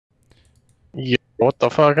Yeah, what the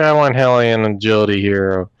fuck? I want Hellion Agility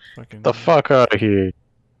Hero. Get Fucking the fuck out of here.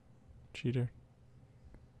 cheater.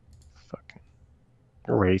 Fucking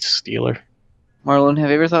race stealer. Marlon, have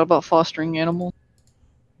you ever thought about fostering animals?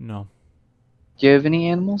 No. Do you have any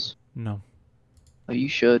animals? No. Oh, you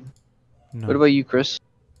should. No. What about you, Chris?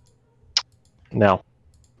 No.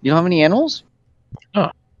 You don't have any animals?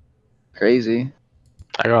 No. Crazy.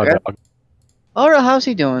 I got a dog. Alright, how's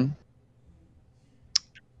he doing?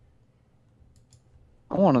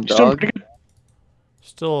 I want a He's doing dog. pretty good.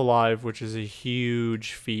 Still alive, which is a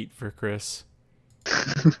huge feat for Chris.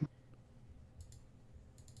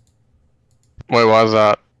 Wait, why is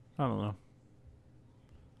that? I don't know.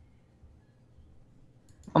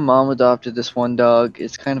 My mom adopted this one dog.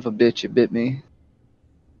 It's kind of a bitch. It bit me.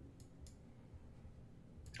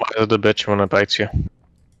 Why is it a bitch when it bites you?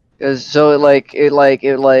 So so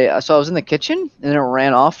I was in the kitchen and it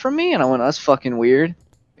ran off from me and I went, that's fucking weird.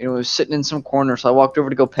 And it was sitting in some corner, so I walked over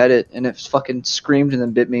to go pet it and it fucking screamed and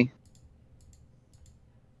then bit me.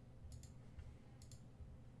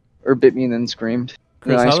 Or bit me and then screamed. And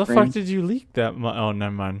Chris, then I how the fuck screamed. did you leak that Oh,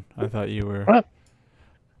 never mind. I thought you were... What?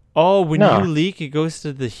 Oh, when No. you leak, it goes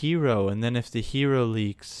to the hero, and then if the hero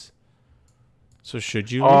leaks... So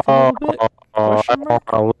should you Oh, leak a little bit? I Question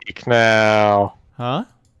mark? want to leak now. Huh?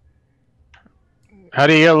 How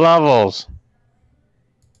do you get levels?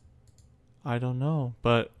 I don't know,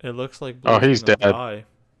 but it looks like Oh, Blue's he's gonna dead. die.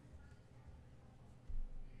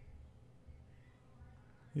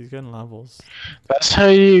 He's getting levels. That's how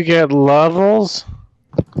you get levels?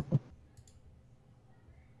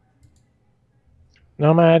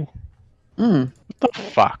 Nomad? Hmm. What the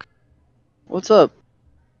fuck? What's up?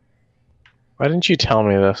 Why didn't you tell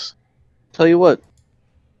me this? Tell you what.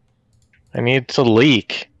 I need to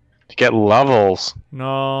leak to get levels.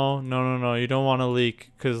 No, no, no, no. You don't want to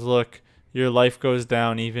leak, because look, your life goes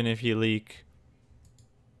down even if you leak.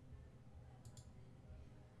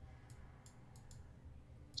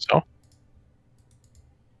 So?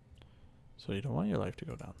 So you don't want your life to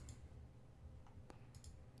go down.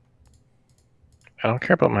 I don't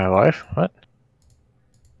care about my life. What?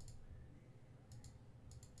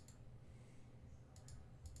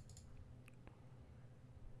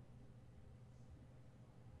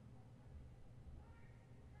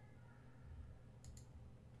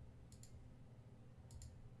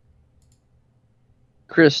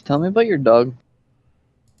 Chris, tell me about your dog.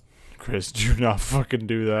 Chris, do not fucking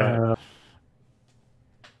do that.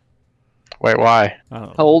 Wait, why? I don't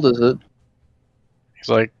How know. old is it? He's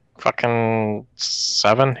like fucking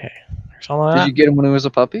 7 or something like Did that. you get him when he was a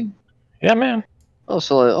puppy? Yeah, man. Oh,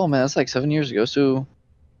 so oh man, that's like 7 years ago. So,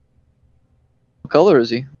 what color is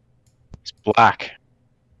he? He's black.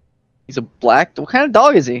 He's a black. What kind of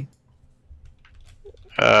dog is he?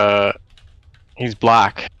 He's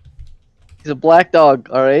black. He's a black dog.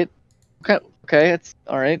 All right. Okay, it's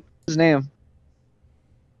all right. What's his name?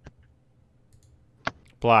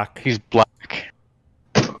 Black. He's black.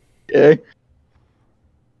 Okay.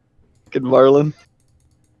 Good Marlin.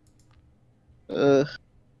 He's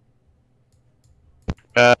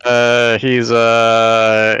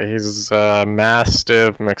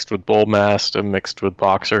Mastiff mixed with Bull Mastiff mixed with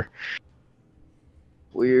Boxer.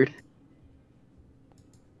 Weird.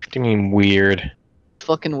 What do you mean weird?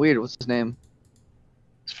 Fucking weird. What's his name?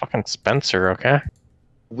 It's fucking Spencer, okay?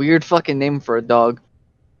 Weird fucking name for a dog.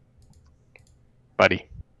 Buddy.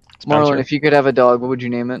 Spencer. Marlon, if you could have a dog, what would you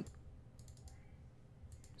name it?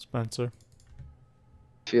 Spencer.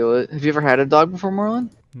 Feel it. Have you ever had a dog before, Marlon?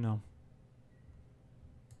 No.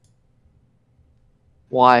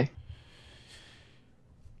 Why?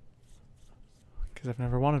 Because I've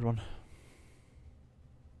never wanted one.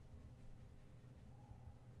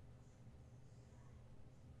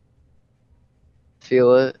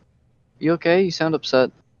 Feel it. You okay? You sound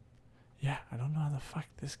upset. Yeah, I don't know how the fuck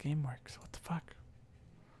this game works. What the fuck?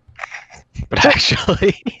 But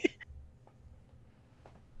actually...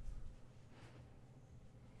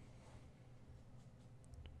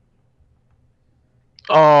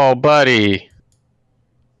 Oh, buddy.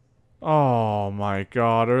 Oh my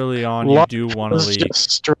god, early on you do want to Life is leak.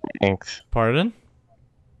 just strength. Pardon?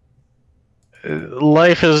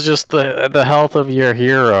 Life is just the health of your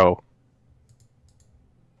hero.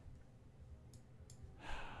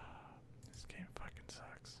 This game fucking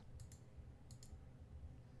sucks.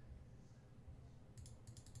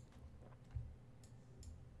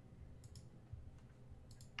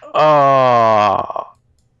 Oh.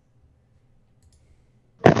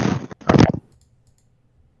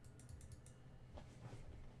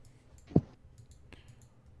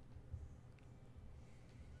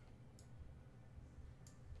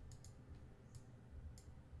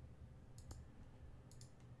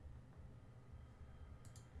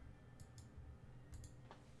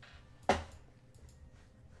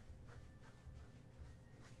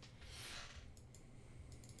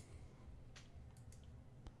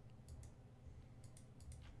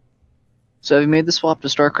 So have you made the swap to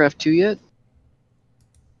StarCraft 2 yet?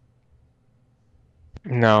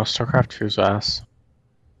 No, StarCraft 2's ass.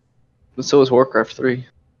 But so is Warcraft 3.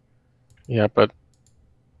 Yeah, but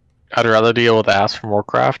I'd rather deal with ass from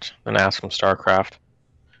Warcraft than ass from StarCraft.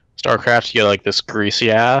 StarCraft, you get like this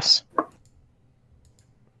greasy ass.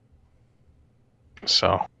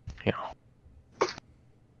 So, you know.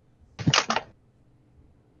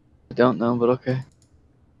 I don't know, but okay.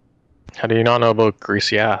 How do you not know about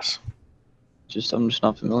greasy ass? I'm just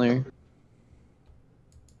not familiar.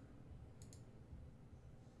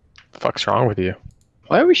 The fuck's wrong with you?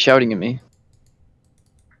 Why are we shouting at me?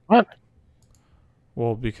 What?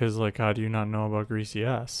 Well, because like, how do you not know about greasy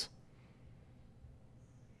ass?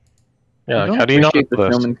 Yeah, I don't how do you not know appreciate the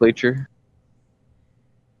this? nomenclature.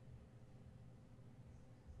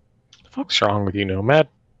 The fuck's wrong with you, Nomad?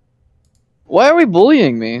 Why are we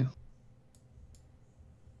bullying me?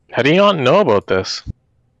 How do you not know about this?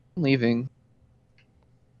 I'm leaving.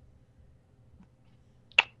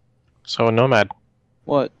 So, Nomad,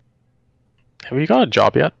 What? have you got a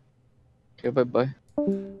job yet? Okay, bye-bye.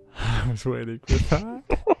 I was waiting for that.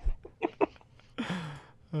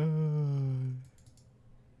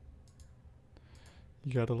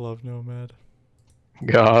 You gotta love Nomad.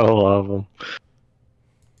 Gotta love him.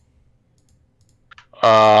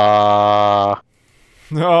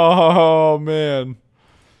 Oh man,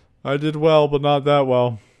 I did well, but not that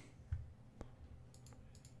well.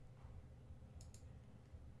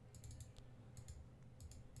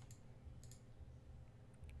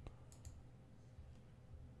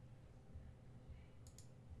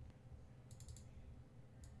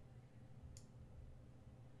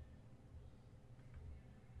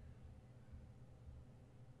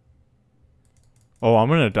 Oh, I'm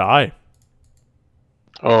gonna die.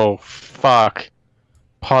 Oh, fuck.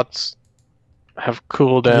 Pots have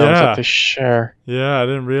cooldowns Yeah. that they share. Yeah, I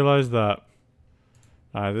didn't realize that.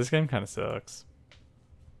 This game kind of sucks.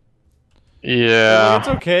 Yeah. Like, it's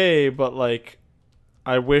okay, but like,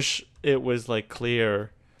 I wish it was like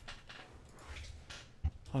clear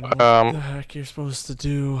on what the heck you're supposed to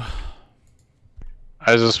do.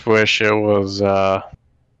 I just wish it was,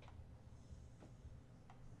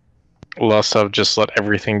 less of just let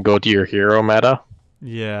everything go to your hero meta.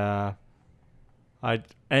 Yeah.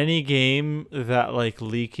 Any game that like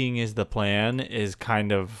leaking is the plan is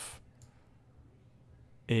kind of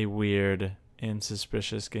a weird and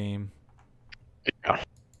suspicious game.